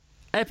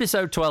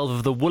Episode 12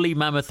 of the Woolly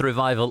Mammoth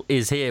Revival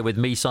is here with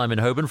me, Simon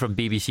Hoban from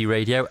BBC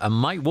Radio, and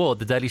Mike Ward,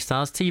 the Daily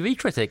Star's TV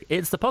critic.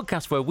 It's the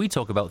podcast where we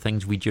talk about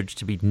things we judge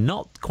to be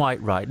not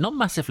quite right, not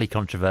massively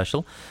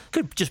controversial.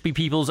 Could just be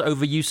people's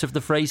overuse of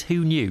the phrase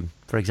 "who knew,"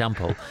 for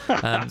example.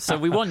 So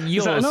we want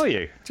yours. Does that annoy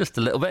you? Just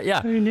a little bit,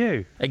 yeah. Who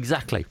knew?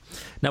 Exactly.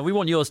 Now, we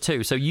want yours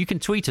too, so you can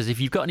tweet us. If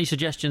you've got any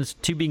suggestions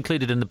to be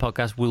included in the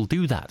podcast, we'll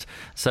do that.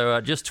 So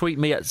just tweet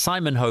me at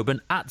Simon Hoban,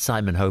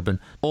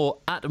 or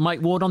at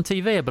Mike Ward on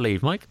TV, I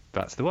believe. Mike?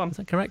 That's the one. Is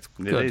that correct?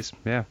 It Good. is,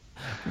 yeah.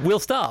 We'll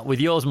start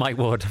with yours, Mike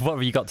Ward. What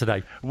have you got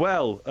today?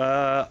 Well,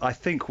 I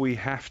think we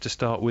have to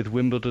start with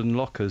Wimbledon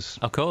lockers.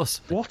 Of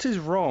course. What is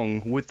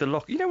wrong with the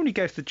locker? You know when you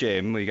go to the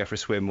gym or you go for a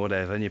swim,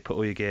 whatever, and you put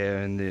all your gear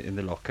in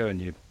the locker and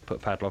you put a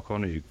padlock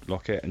on and you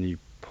lock it and you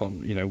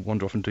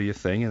wander off and do your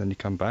thing and then you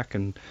come back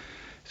and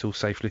it's all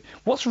safely.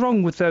 What's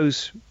wrong with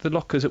the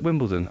lockers at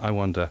Wimbledon, I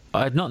wonder?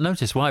 I had not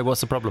noticed. Why?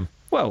 What's the problem?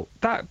 Well,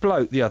 that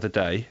bloke the other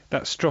day,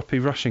 that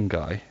stroppy Russian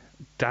guy,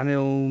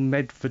 Daniil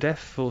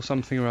Medvedev or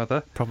something or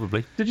other.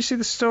 Probably. Did you see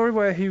the story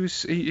where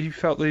he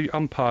felt the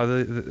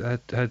umpire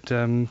had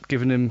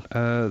given him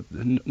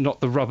not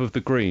the rub of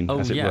the green,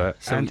 as it were.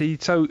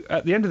 So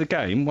at the end of the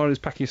game, while he was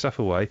packing his stuff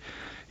away,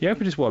 he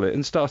opened his wallet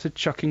and started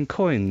chucking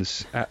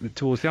coins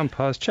towards the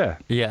umpire's chair.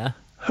 Yeah.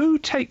 Who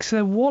takes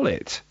their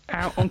wallet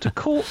out onto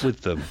court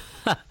with them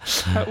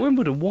at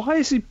Wimbledon? Why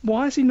is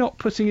he not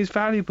putting his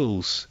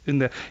valuables in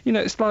there? You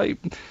know, it's like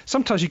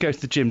sometimes you go to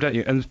the gym, don't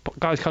you? And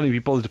guys can't even be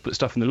bothered to put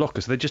stuff in the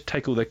locker, so they just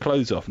take all their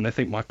clothes off and they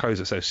think my clothes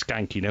are so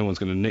skanky, no one's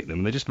going to nick them,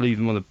 and they just leave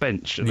them on the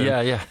bench and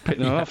then pick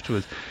them up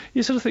afterwards.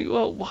 You sort of think,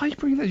 well, why are you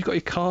bringing that? You've got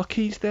your car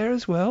keys there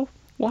as well.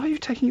 Why are you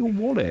taking your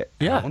wallet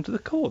out onto the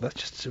court? That's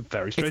just a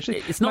very strange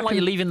thing. It's not like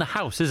you're leaving the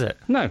house, is it?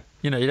 No.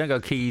 You know, you don't go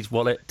keys,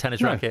 wallet,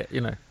 tennis racket, you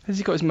know. Has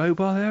he got his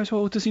mobile there as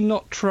well? Or does he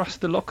not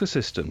trust the locker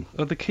system?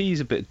 Are the keys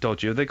a bit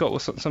dodgy? Have they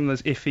got some of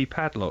those iffy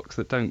padlocks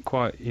that don't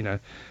quite,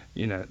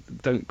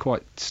 don't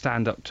quite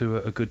stand up to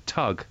a good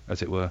tug,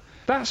 as it were?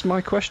 That's my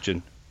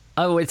question.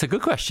 Oh, it's a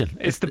good question.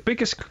 It's the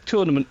biggest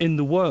tournament in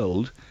the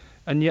world,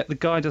 and yet the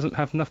guy doesn't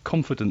have enough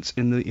confidence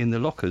in the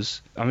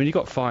lockers. I mean, he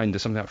got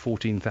fined something like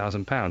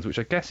 £14,000, which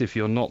I guess if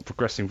you're not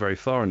progressing very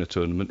far in a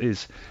tournament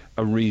is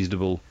a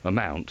reasonable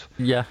amount.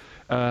 Yeah.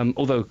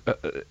 Although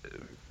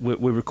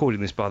we're recording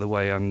this, by the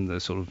way,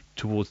 sort of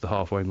towards the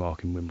halfway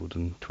mark in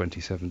Wimbledon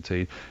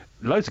 2017.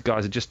 Loads of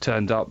guys have just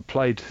turned up,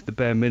 played the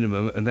bare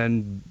minimum, and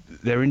then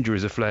their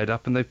injuries have flared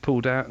up and they've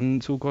pulled out,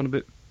 and it's all gone a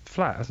bit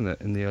flat, hasn't it,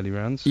 in the early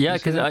rounds? Yeah,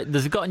 because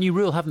they've got a new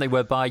rule, haven't they,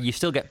 whereby you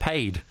still get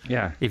paid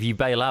if you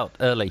bail out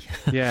early.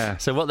 Yeah.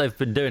 So what they've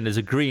been doing is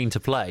agreeing to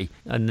play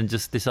and then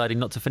just deciding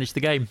not to finish the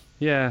game.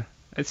 Yeah.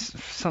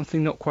 It's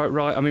something not quite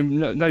right. I mean,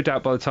 no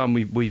doubt by the time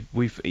we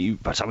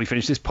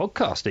finish this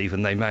podcast,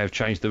 even they may have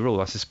changed the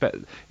rule. I suspect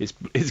it's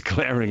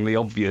glaringly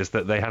obvious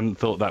that they hadn't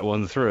thought that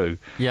one through.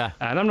 Yeah.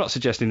 And I'm not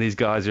suggesting these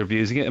guys are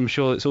abusing it. I'm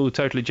sure it's all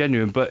totally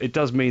genuine. But it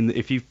does mean that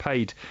if you've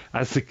paid,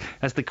 as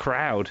the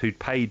crowd who'd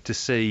paid to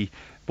see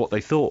what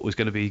they thought was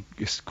going to be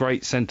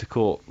great centre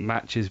court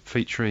matches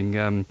featuring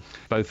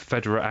both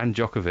Federer and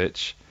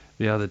Djokovic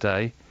the other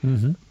day.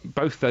 Mm-hmm.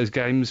 Both those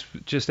games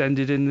just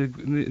ended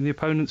in the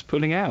opponents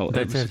pulling out.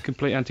 It was a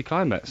complete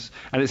anticlimax.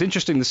 And it's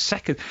interesting, the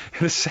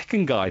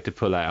second guy to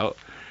pull out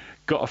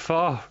got a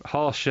far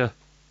harsher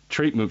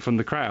treatment from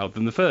the crowd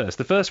than the first.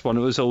 The first one, it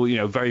was all,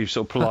 very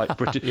sort of polite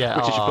British,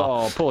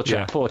 poor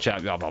chap,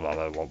 blah, blah,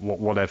 blah, blah,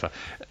 whatever.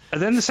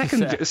 And then the second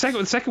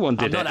one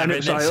did it, and it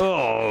was like,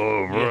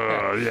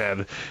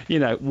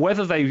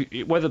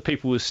 whether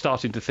people were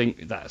starting to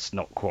think that's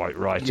not quite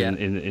right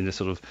in a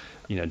sort of,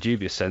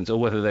 dubious sense, or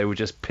whether they were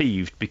just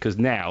peeved because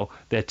now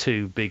they're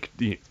two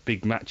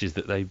big matches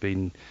that they've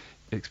been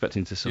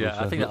expecting to sort of...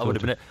 I think that would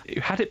have been it.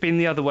 Had it been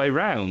the other way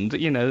round,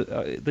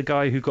 the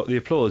guy who got the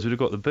applause would have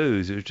got the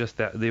booze. It was just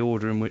the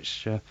order in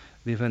which the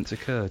events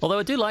occurred. Although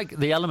I do like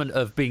the element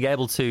of being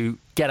able to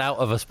get out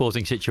of a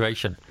sporting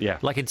situation. Yeah.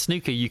 Like in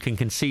snooker, you can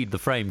concede the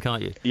frame,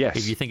 can't you? Yes.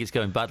 If you think it's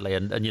going badly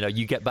and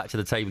you get back to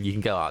the table, you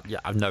can go,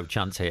 I've no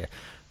chance here.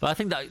 But I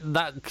think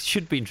that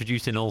should be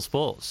introduced in all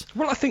sports.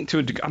 Well, I think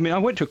I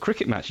went to a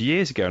cricket match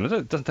years ago, and I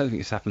don't think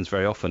this happens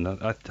very often.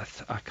 I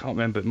can't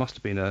remember. It must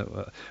have been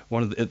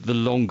one of the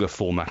longer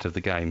format of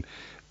the game,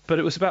 but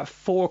it was about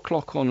 4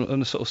 o'clock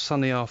on a sort of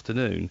sunny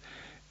afternoon,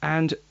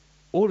 and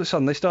all of a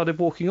sudden they started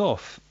walking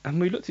off, and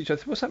we looked at each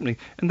other. What's happening?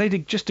 And they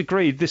just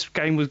agreed this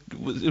game was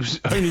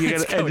only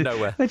going to end.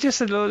 Nowhere. They just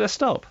said, "Let's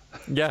stop."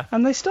 Yeah,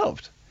 and they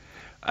stopped.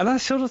 And I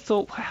sort of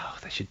thought, wow,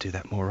 they should do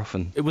that more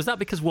often. Was that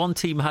because one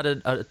team had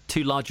a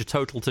too large a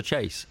total to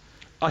chase?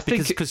 I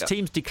think because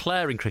teams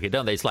declare in cricket,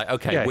 don't they? It's like,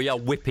 okay, we are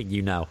whipping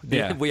you now.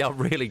 Yeah. We are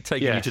really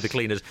taking you to the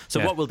cleaners.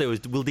 So what we'll do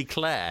is we'll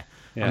declare,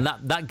 and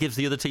that gives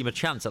the other team a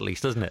chance at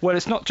least, doesn't it? Well,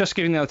 it's not just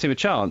giving the other team a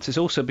chance. It's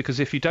also because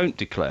if you don't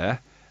declare,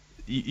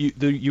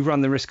 you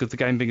run the risk of the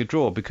game being a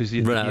draw because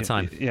you run out of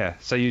time. Yeah,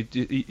 so you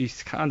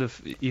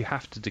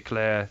have to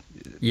declare.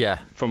 Yeah.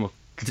 From a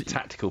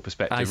tactical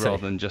perspective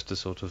rather than just to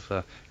sort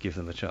of give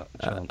them a chance.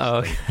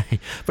 Okay.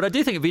 But I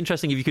do think it'd be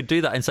interesting if you could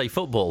do that in, say,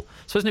 football.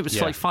 Supposing it was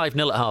like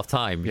 5-0 at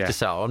half-time. You just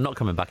say, I'm not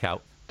coming back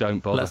out. don't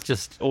bother. Let's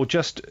just... Or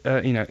just,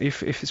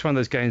 if it's one of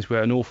those games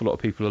where an awful lot of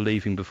people are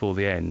leaving before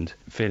the end,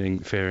 fearing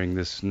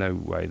there's no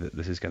way that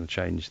this is going to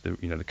change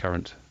the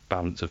current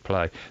balance of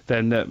play,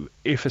 then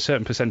if a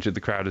certain percentage of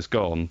the crowd has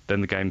gone,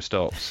 then the game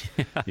stops.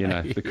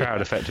 The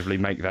crowd effectively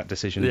make that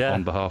decision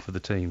on behalf of the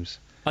teams.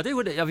 I do.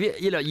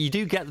 You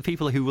do get the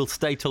people who will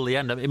stay till the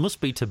end. I mean, it must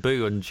be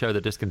taboo and show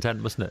their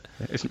discontent, mustn't it?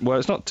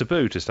 It's not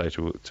taboo to stay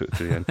to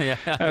the end. Yeah.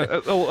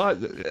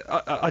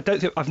 I don't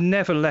think I've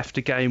never left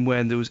a game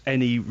when there was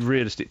any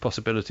realistic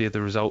possibility of the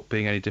result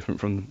being any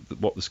different from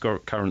what the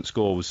current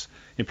score was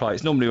implied.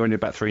 It's normally only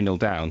about 3-0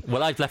 down.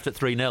 Well, I've left at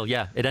 3-0.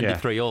 Yeah, it ended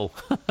 3-all.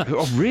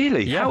 Oh,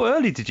 really? Yeah. How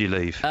early did you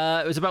leave?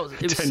 It was about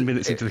 10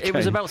 minutes into the game. It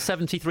was about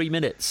 73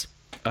 minutes.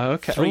 Oh,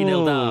 okay.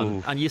 3-0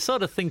 down, and you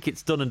sort of think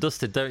it's done and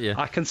dusted, don't you?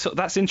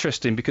 That's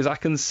interesting because I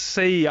can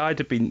see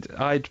I'd been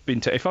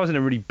if I was in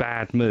a really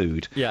bad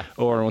mood,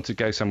 or I wanted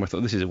to go somewhere, I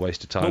thought this is a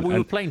waste of time. Well, we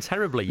were playing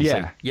terribly. You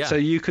see. Yeah. So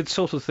you could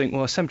sort of think,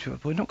 well, 70,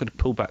 we're not going to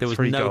pull back 3 goals.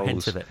 There was no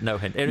hint of it. No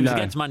hint. It was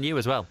against Man U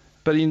as well.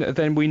 But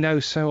then we know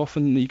so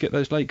often that you get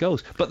those late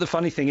goals. But the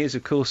funny thing is,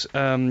 of course,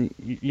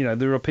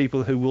 there are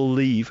people who will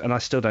leave, and I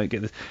still don't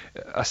get this.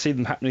 I see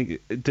them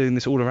doing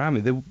this all around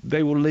me.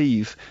 They will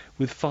leave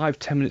with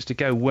 5-10 minutes to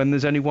go when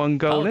there's only one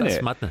goal in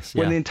it. Madness.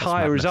 When the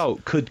entire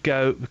result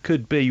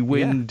could be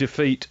win,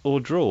 defeat,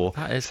 or draw.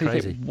 That is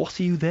crazy. What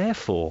are you there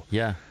for?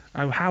 Yeah.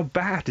 How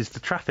bad is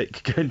the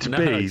traffic going to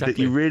be that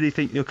you really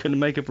think you're going to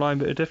make a blind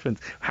bit of difference?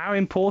 How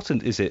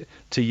important is it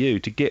to you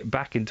to get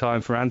back in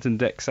time for Ant and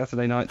Dec's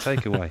Saturday night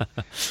takeaway?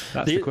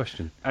 That's the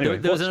question. Anyway,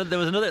 there was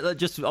another,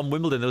 just on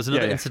Wimbledon, there was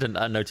another incident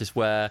I noticed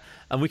where,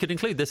 and we could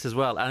include this as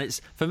well, and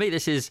for me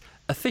this is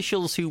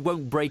officials who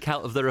won't break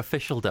out of their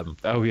officialdom.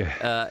 Oh,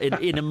 yeah.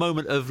 In a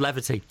moment of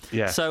levity.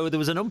 Yeah. So there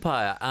was an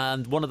umpire,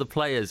 and one of the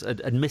players had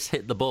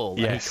mishit the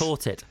ball, and he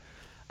caught it.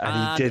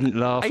 And he didn't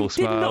laugh or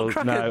smile.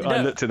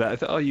 I looked at that. I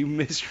thought, oh, you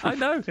miserable. I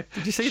know.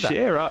 Did you see that?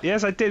 Cheer up.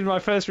 Yes, I did. My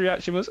first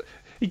reaction was,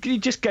 he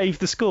just gave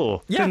the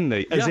score, didn't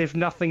he? As if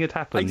nothing had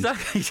happened.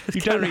 Exactly.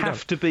 You don't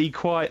have to be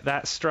quite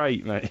that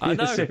straight, mate. I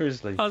know.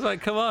 Seriously. I was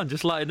like, come on,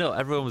 just lighten up.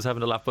 Everyone was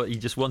having a laugh, but he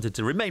just wanted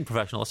to remain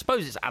professional. I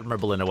suppose it's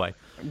admirable in a way.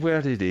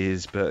 Well, it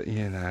is, but,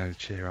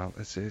 cheer up.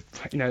 That's it.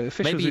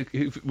 Officials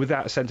who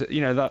without a centre,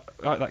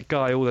 that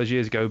guy all those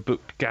years ago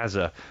booked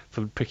Gaza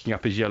for picking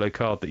up his yellow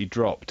card that he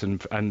dropped,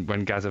 and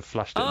when Gaza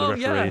flushed at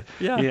the referee,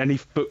 and he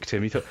booked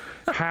him. He thought,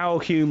 how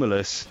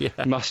humorless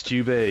must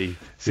you be,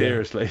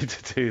 seriously,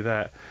 to do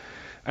that?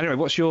 Anyway,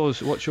 what's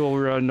yours? What's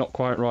your not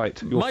quite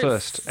right? Your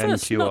first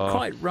NQR. Not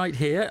quite right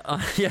here.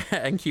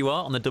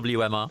 NQR on the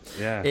WMR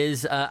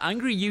is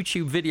angry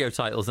YouTube video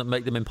titles that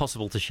make them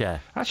impossible to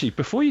share. Actually,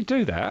 before you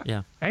do that,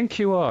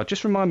 NQR.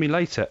 Just remind me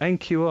later.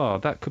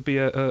 NQR. That could be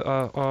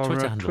our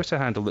Twitter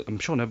handle. I'm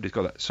sure nobody's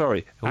got that.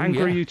 Sorry,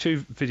 angry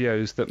YouTube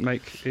videos that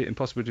make it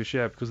impossible to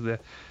share because of their.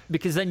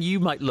 Because then you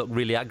might look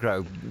really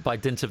aggro by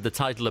dint of the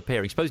title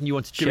appearing. Supposing you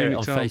wanted to share it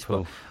on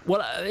Facebook.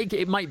 Well,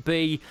 it might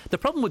be. The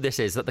problem with this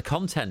is that the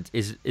content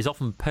is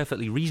often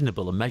perfectly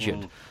reasonable and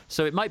measured.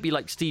 So it might be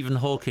like Stephen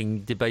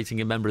Hawking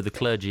debating a member of the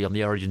clergy on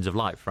the origins of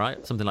life,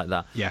 right? Something like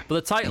that. Yeah. But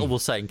the title will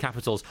say in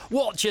capitals,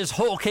 "Watch as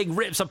Hawking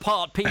rips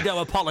apart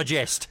pedo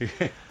apologist."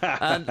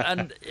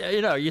 and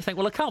you think,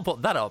 well, I can't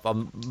put that up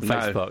on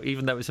Facebook,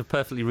 even though it's a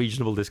perfectly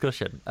reasonable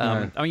discussion.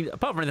 I mean,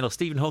 apart from anything else,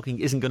 Stephen Hawking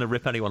isn't going to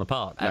rip anyone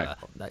apart. No.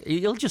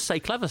 He'll just say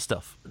clever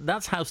stuff.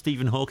 That's how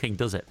Stephen Hawking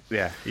does it.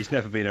 Yeah, he's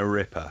never been a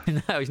ripper.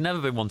 No, he's never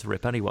been one to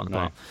rip anyone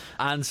apart.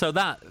 And so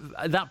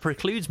that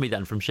precludes me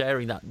then from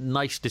sharing that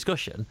nice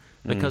discussion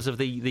because of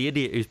the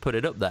idiot who's put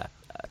it up there.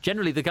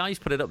 Generally, the guy who's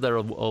put it up there,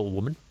 or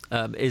woman,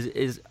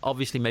 is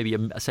obviously maybe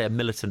a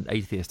militant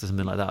atheist or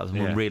something like that, or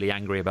someone really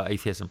angry about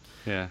atheism.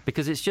 Yeah.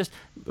 Because it's just,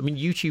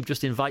 YouTube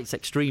just invites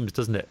extremes,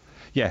 doesn't it?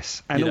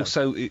 Yes, and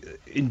also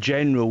in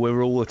general,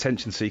 we're all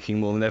attention-seeking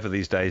more than ever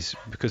these days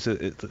because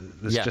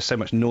there's just so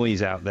much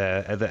noise out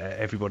there that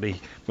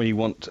everybody, when you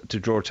want to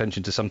draw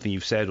attention to something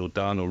you've said or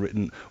done or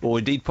written or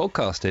indeed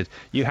podcasted,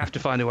 you have to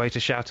find a way to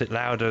shout it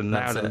louder and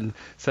louder, and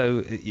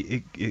so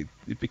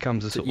it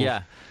becomes a sort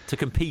of to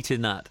compete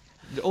in that.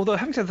 Although,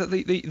 having said that,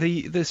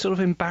 the sort of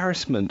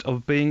embarrassment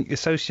of being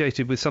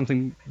associated with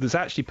something that's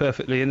actually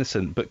perfectly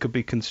innocent but could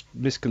be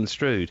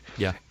misconstrued.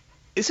 Yeah.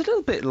 It's a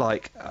little bit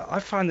like, I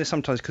find this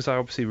sometimes because I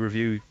obviously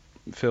review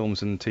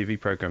films and TV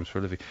programmes for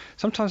a living.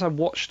 Sometimes I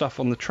watch stuff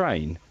on the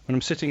train when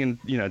I'm sitting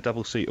in, a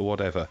double seat or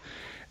whatever,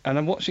 and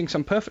I'm watching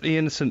some perfectly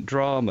innocent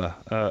drama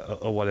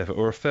or whatever,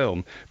 or a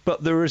film,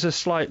 but there is a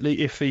slightly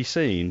iffy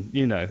scene,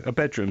 a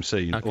bedroom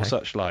scene or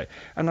such like,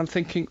 and I'm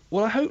thinking,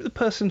 well, I hope the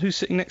person who's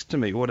sitting next to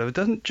me or whatever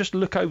doesn't just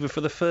look over for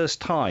the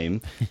first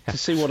time to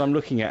see what I'm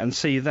looking at and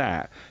see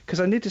that, because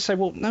I need to say,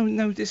 well,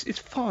 no, it's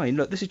fine.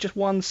 Look, this is just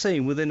one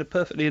scene within a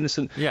perfectly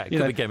innocent, it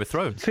could be Game of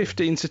Thrones,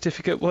 15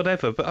 certificate,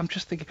 whatever. But I'm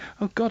just thinking,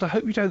 oh God, I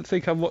hope you don't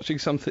think I'm watching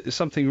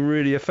something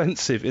really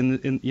offensive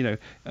on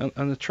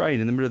the train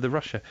in the middle of the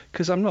rush hour,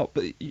 because I'm not.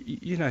 But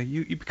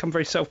you become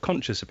very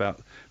self-conscious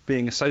about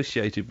being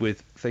associated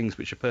with things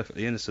which are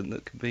perfectly innocent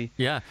that could be...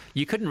 Yeah,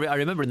 you couldn't... I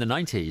remember in the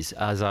 90s,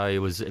 as I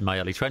was in my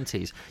early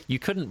 20s, you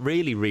couldn't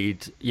really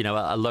read,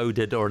 a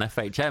loaded or an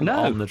FHM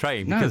on the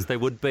train because they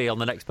would be on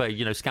the next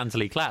page,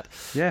 scantily clad.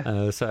 Yeah.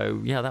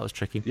 That was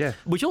tricky. Yeah.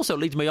 Which also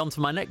leads me on to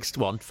my next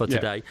one for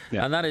today,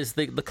 and that is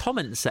the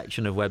comments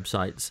section of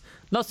websites.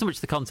 Not so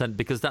much the content,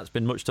 because that's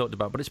been much talked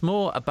about, but it's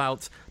more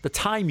about the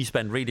time you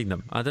spend reading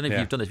them. I don't know if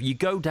you've done this. You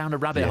go down a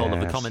rabbit hole of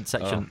the comment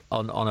section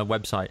on a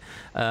website,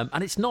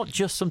 and it's not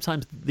just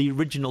sometimes the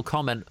original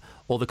comment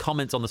or the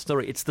comments on the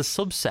story, it's the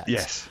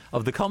subsets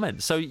of the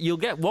comment. So you'll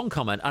get one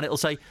comment and it'll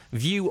say,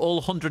 view all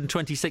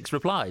 126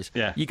 replies.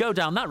 Yeah. You go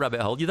down that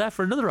rabbit hole, you're there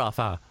for another half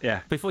hour.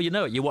 Yeah. Before you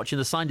know it, you're watching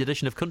the signed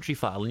edition of Country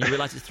File and you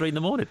realise it's 3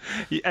 a.m.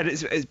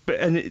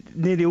 And it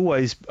nearly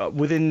always,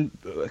 within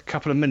a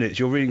couple of minutes,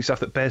 you're reading stuff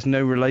that bears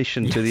no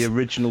relation to the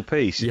original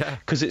piece. Yeah.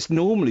 Because it's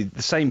normally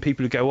the same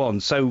people who go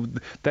on, so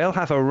they'll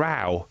have a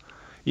row.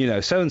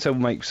 So-and-so will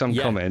make some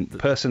comment.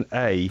 Person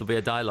A... There'll be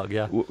a dialogue,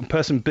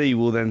 Person B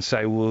will then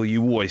say, well,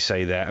 you always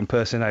say that. And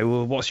person A,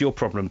 well, what's your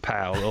problem,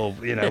 pal? Or,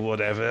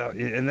 whatever.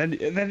 And then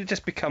it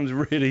just becomes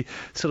really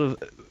sort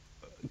of...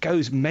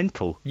 goes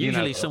mental.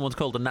 Usually someone's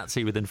called a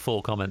Nazi within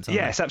 4 comments.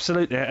 Yes,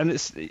 absolutely. And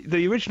it's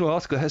the original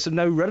article has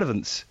no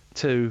relevance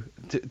to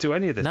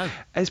any of this. No.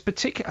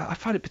 I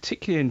find it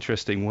particularly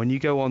interesting when you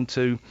go on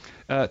to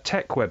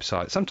tech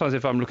websites. Sometimes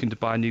if I'm looking to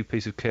buy a new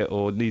piece of kit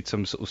or need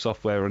some sort of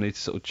software or need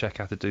to sort of check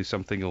how to do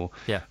something or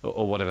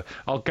whatever,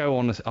 I'll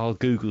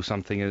Google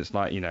something and it's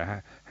like,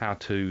 how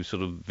to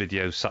sort of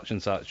video such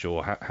and such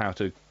or how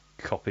to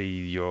copy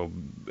your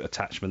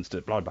attachments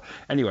to blah blah.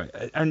 Anyway,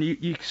 and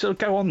you sort of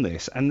go on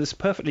this, and there's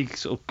perfectly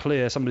sort of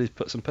clear. Somebody's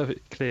put some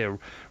perfectly clear,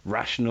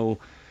 rational,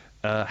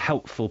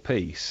 helpful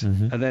piece,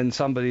 and then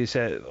somebody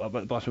said at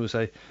the bottom will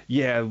say,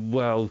 "Yeah,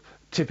 well,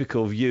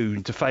 typical of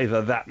you to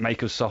favour that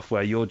make of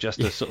software. You're just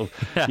a sort of,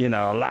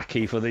 a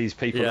lackey for these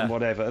people and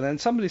whatever." And then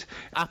somebody's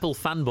Apple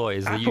fanboy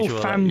is the Apple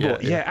usual.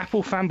 Fanboy,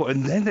 Apple fanboy,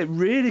 and then it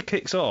really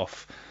kicks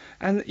off.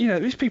 And,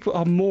 these people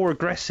are more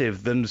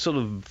aggressive than sort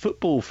of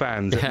football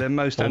fans at their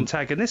most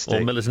antagonistic.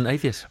 Or militant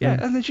atheists. Yeah,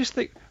 and they just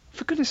think,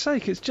 for goodness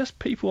sake, it's just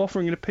people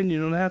offering an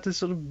opinion on how to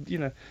sort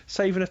of,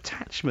 save an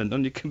attachment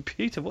on your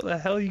computer. What the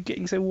hell are you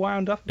getting so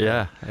wound up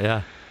about?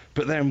 Yeah.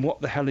 But then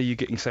what the hell are you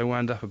getting so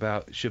wound up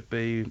about should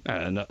be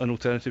an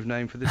alternative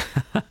name for this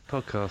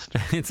podcast.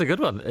 It's a good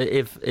one,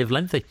 if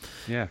lengthy.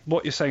 Yeah.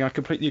 What you're saying, I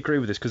completely agree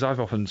with this, because I've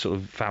often sort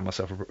of found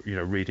myself,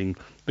 reading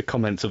the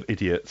comments of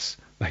idiots,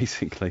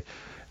 basically,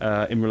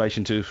 in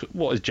relation to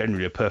what is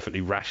generally a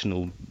perfectly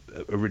rational,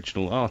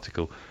 original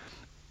article.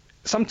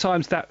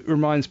 Sometimes that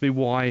reminds me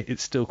why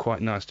it's still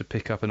quite nice to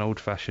pick up an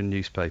old-fashioned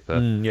newspaper.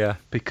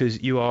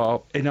 Because you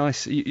are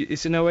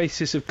it's an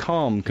oasis of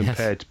calm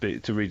compared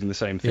to reading the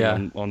same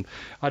thing on.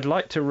 I'd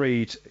like to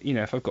read,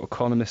 if I've got a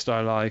columnist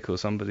I like or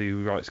somebody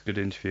who writes good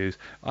interviews,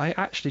 I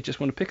actually just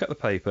want to pick up the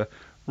paper,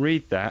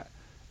 read that,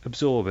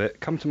 absorb it,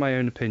 come to my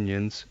own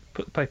opinions,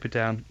 put the paper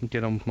down and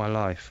get on with my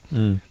life.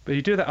 But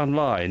you do that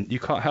online, you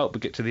can't help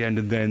but get to the end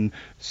and then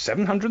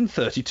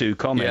 732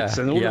 comments,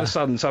 and all of a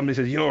sudden somebody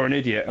says you're an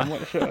idiot. And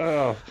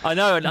I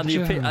know, and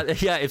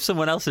if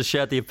someone else has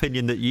shared the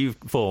opinion that you've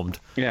formed,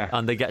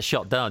 and they get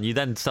shot down, you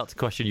then start to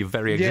question your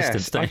very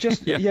existence.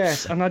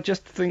 And I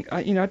just think,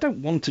 I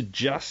don't want to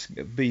just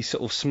be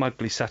sort of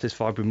smugly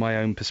satisfied with my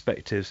own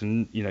perspectives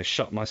and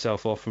shut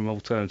myself off from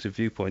alternative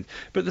viewpoints.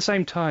 But at the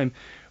same time,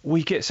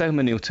 we get so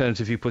many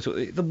alternative viewpoints.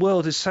 The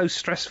world is so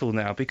stressful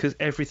now because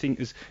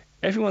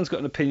everyone's got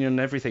an opinion on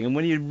everything. And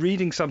when you're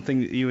reading something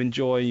that you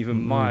enjoy, you've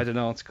admired an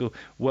article,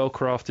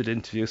 well-crafted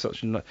interview,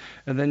 such and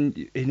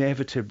then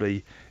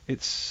inevitably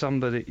it's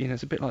somebody,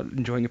 it's a bit like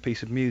enjoying a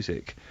piece of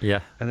music.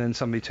 Yeah. And then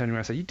somebody turning around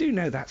and say, you do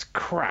know that's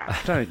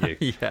crap, don't you?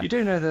 You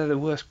do know they're the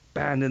worst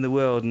band in the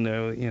world, and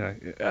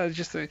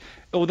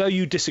although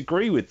you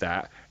disagree with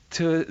that,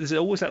 there's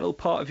always that little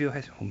part of your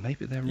head,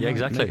 maybe they're right. Yeah,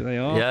 exactly. Maybe they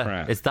are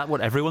crap. Is that what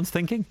everyone's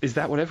thinking?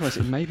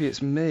 Maybe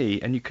it's me,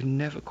 and you can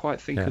never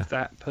quite think of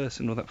that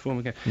person or that form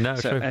again. No,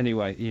 so true.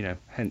 Anyway,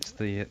 hence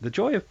the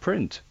joy of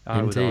print,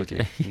 I would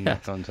argue, in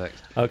that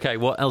context. Okay,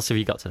 what else have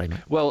you got today, mate?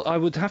 Well, I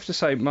would have to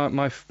say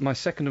my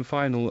second and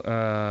final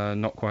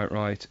not quite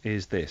right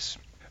is this.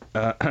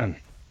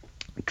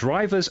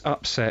 Drivers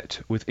upset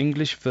with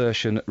English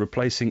version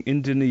replacing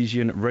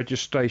Indonesian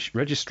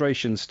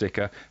registration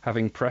sticker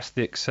having pressed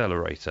the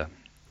accelerator.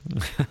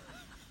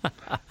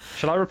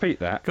 Shall I repeat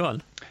that? Go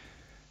on.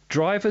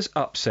 Drivers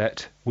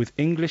upset with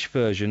English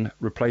version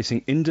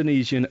replacing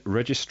Indonesian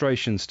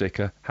registration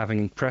sticker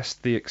having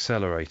pressed the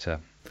accelerator.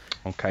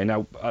 Okay,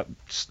 now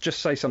just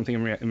say something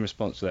in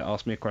response to that.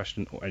 Ask me a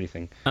question or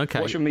anything.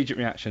 Okay. What's your immediate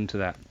reaction to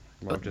that?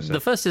 The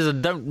first is I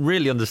don't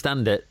really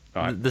understand it.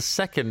 Right. The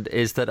second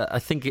is that I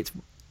think it's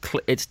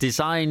it's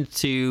designed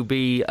to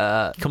be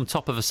come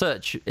top of a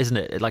search, isn't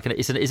it? Like,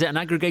 is it an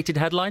aggregated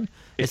headline?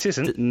 It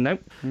isn't.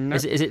 Nope.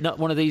 Is it not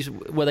one of these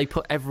where they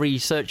put every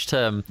search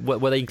term,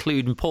 where they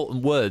include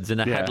important words in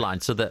a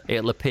headline so that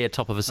it'll appear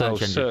top of a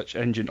search engine? Search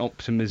engine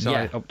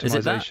optimization. Is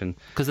it that?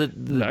 Because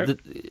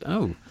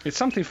it's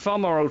something far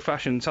more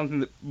old-fashioned. Something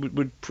that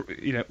would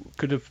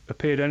could have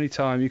appeared any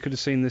time. You could have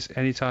seen this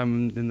any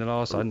time in the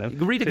last, I don't know,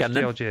 read again,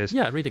 50 odd years.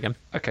 Yeah, read again.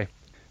 Okay.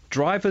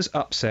 Drivers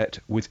upset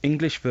with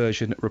English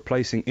version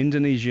replacing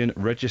Indonesian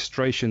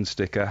registration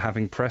sticker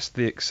having pressed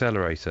the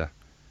accelerator.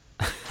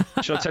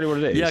 Shall I tell you what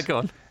it is? Yeah, go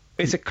on.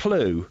 It's a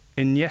clue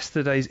in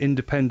yesterday's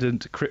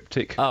independent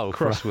cryptic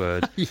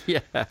crossword. Yeah.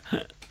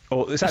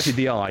 Or it's actually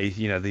the eye,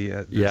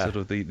 the sort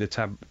of the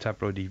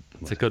tabloidy.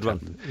 It's a good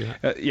one.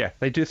 Yeah,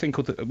 they do a thing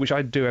called, which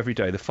I do every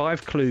day, the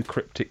 5-clue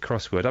cryptic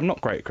crossword. I'm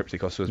not great at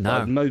cryptic crosswords,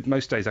 but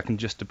most days I can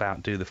just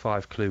about do the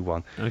 5-clue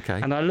one.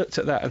 Okay. And I looked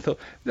at that and thought,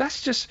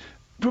 that's just,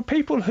 for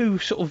people who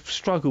sort of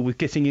struggle with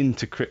getting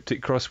into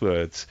cryptic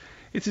crosswords,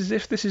 it's as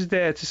if this is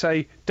there to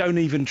say, don't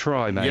even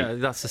try, mate. Yeah,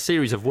 that's a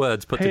series of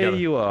words put together. Here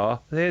you are.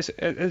 It's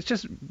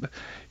just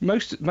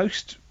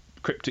most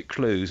cryptic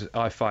clues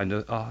I find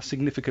are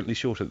significantly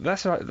shorter.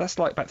 That's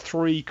like about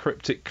 3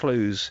 cryptic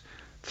clues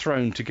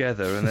thrown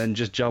together and then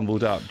just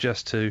jumbled up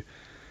just to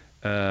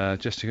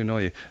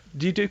annoy you.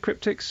 Do you do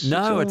cryptics?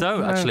 No, I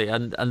don't actually,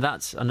 and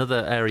that's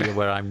another area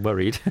where I'm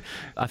worried.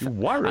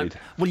 Worried?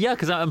 Well, yeah,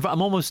 because I'm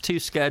almost too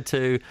scared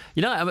to.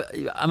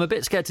 I'm a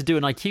bit scared to do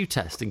an IQ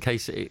test in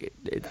case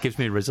it gives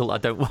me a result I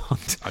don't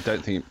want. I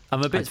don't think.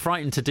 I'm a bit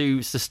frightened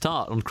to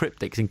start on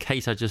cryptics in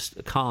case I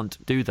just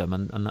can't do them,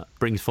 and that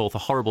brings forth a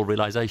horrible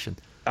realisation.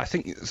 I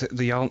think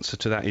the answer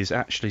to that is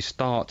actually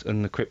start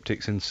on the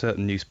cryptics in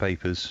certain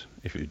newspapers,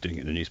 if you're doing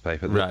it in a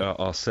newspaper, that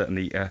are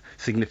certainly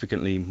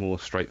significantly more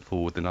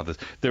straightforward than others.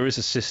 There is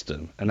a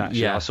system, and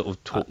actually I sort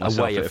of taught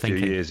myself it a few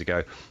years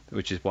ago,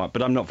 which is why.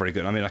 But I'm not very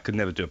good. I mean, I could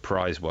never do a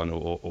prize one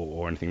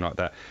or anything like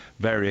that.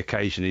 Very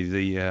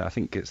occasionally, I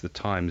think it's the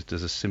Times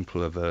does a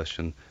simpler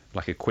version,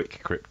 like a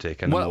quick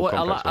cryptic. And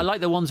I like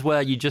the ones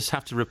where you just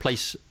have to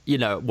replace,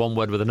 one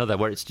word with another,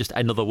 where it's just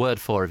another word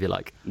for, if you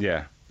like.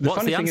 Yeah.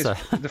 What's the answer?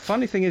 The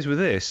funny thing is with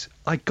this,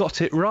 I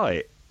got it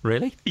right.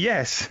 Really?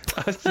 Yes.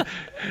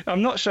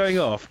 I'm not showing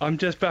off. I'm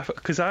just baffled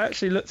because I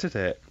actually looked at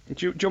it.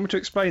 Do you want me to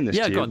explain this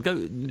to you? Yeah, go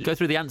on. Go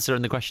through the answer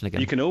and the question again.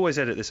 You can always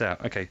edit this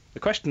out. Okay. The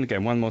question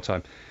again, one more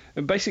time.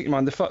 Basically,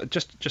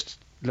 just to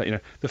let you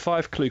know, the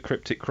 5-clue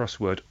cryptic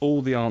crossword,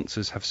 all the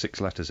answers have 6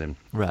 letters in.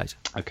 Right.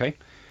 Okay.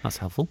 That's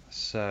helpful.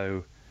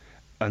 So,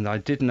 and I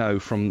did know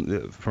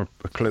from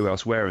a clue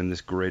elsewhere in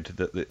this grid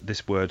that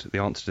this word, the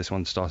answer to this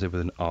one, started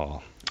with an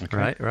R.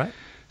 Okay? Right.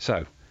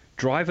 So,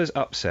 drivers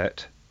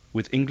upset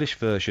with English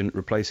version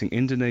replacing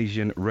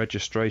Indonesian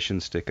registration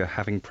sticker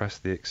having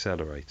pressed the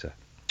accelerator.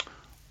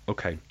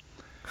 Okay.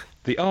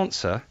 The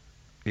answer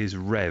is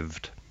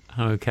revved.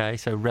 Okay,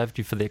 so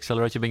revved for the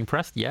accelerator being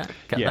pressed? Yeah.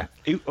 Get that.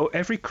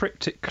 Every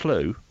cryptic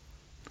clue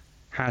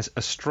has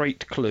a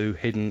straight clue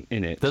hidden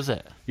in it. Does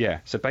it? Yeah.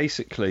 So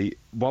basically,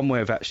 one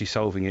way of actually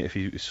solving it, if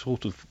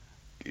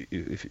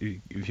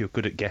you're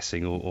good at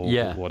guessing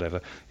or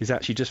whatever, is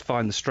actually just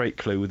find the straight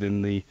clue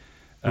within the.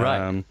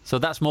 Right. So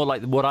that's more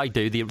like what I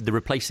do, the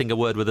replacing a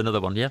word with another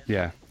one. Yeah.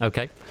 Yeah.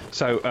 Okay.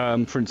 So,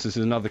 for instance,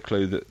 there's another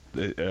clue that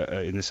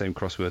in the same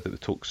crossword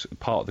that talks.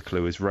 Part of the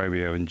clue is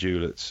Romeo and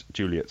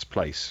Juliet's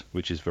place,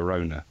 which is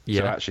Verona.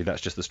 Yeah. So actually, that's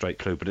just the straight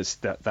clue, but it's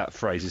that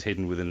phrase is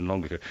hidden within a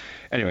longer clue.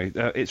 Anyway,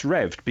 it's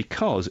revved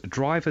because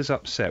drivers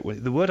upset.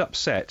 The word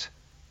upset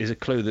is a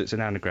clue that's an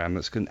anagram.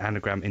 That's an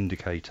anagram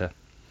indicator.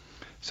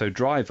 So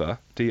driver,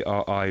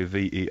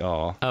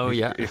 D-R-I-V-E-R. Oh,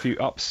 yeah. If you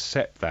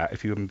upset that,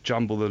 if you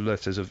jumble the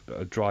letters of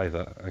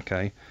driver,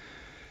 okay,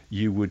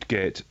 you would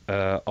get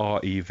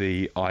R-E-V-I-R-D.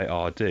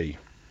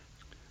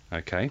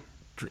 Okay.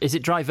 Is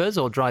it drivers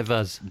or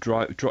drivers?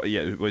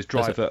 It was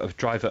driver of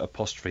driver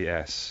apostrophe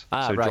S.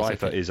 So right,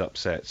 driver is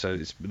upset. So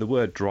it's the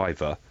word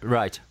driver.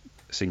 Right.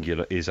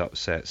 Singular is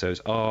upset. So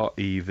it's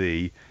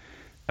R-E-V-I-E-D.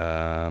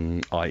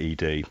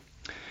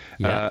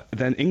 Yeah.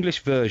 Then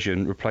English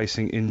version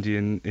replacing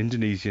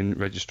Indonesian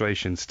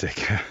registration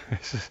sticker.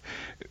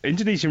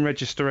 Indonesian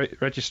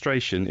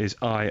registration is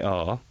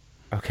IR.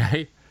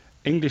 Okay.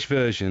 English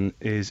version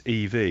is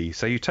EV.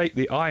 So you take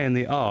the I and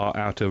the R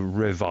out of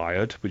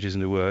revired, which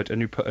isn't a word,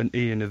 and you put an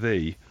E and a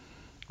V,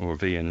 or a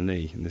V and an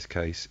E in this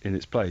case, in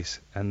its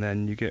place, and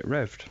then you get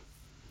revved.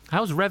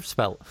 How's rev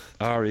spelt?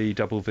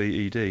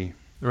 R-E-V-V-E-D.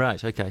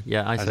 Right, okay,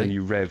 yeah, I see. And then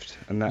you revved,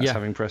 and that's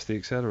having pressed the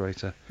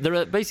accelerator. There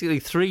are basically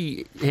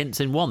 3 hints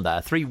in one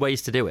there, 3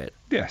 ways to do it.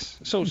 Yes,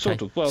 sort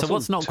of. Well, so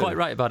what's not quite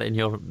right about it in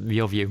your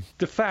view?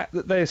 The fact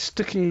that they're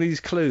sticking these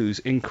clues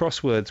in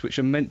crosswords which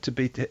are meant to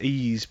be to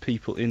ease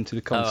people into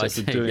the concept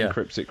of doing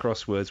cryptic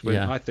crosswords, when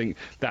I think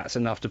that's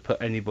enough to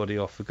put anybody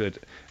off for good.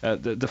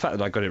 The fact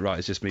that I got it right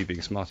is just me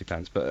being smarty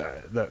pants,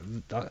 but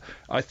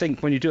I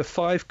think when you do a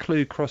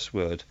 5-clue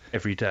crossword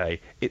every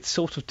day, it's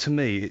sort of, to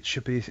me, it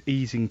should be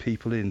easing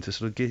people in to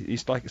sort of get.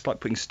 It's like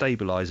putting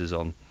stabilisers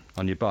on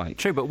your bike.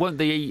 True, but won't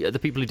the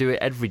people who do it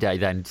every day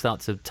then start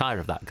to tire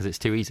of that because it's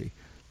too easy?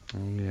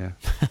 Yeah.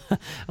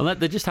 Well,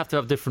 they just have to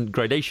have different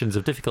gradations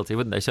of difficulty,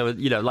 wouldn't they? So,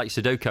 like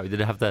Sudoku,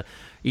 they'd have the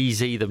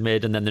easy, the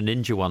mid, and then the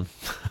ninja one.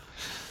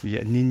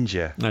 Yeah,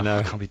 ninja. I know.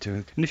 I can't be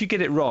doing. And if you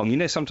get it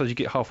wrong, sometimes you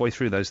get halfway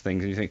through those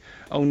things and you think,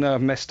 oh no,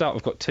 I've messed up.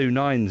 I've got 2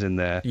 9s in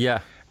there. Yeah.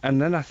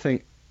 And then I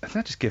think, I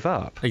just give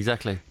up.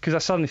 Exactly. Because I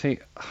suddenly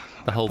think,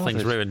 the whole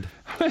thing's ruined.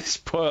 And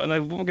what am I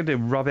going to do?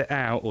 Rub it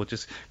out or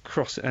just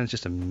cross it? And it's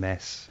just a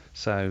mess.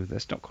 So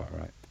that's not quite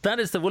right. That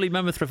is the Woolly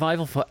Mammoth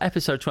Revival for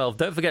episode 12.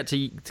 Don't forget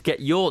to get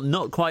your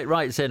not quite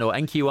rights in, or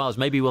NQRs.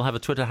 Maybe we'll have a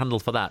Twitter handle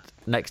for that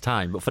next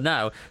time. But for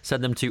now,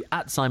 send them to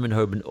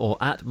 @SimonHoban or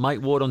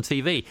 @Mike Ward on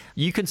TV.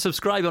 You can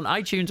subscribe on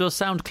iTunes or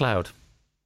SoundCloud.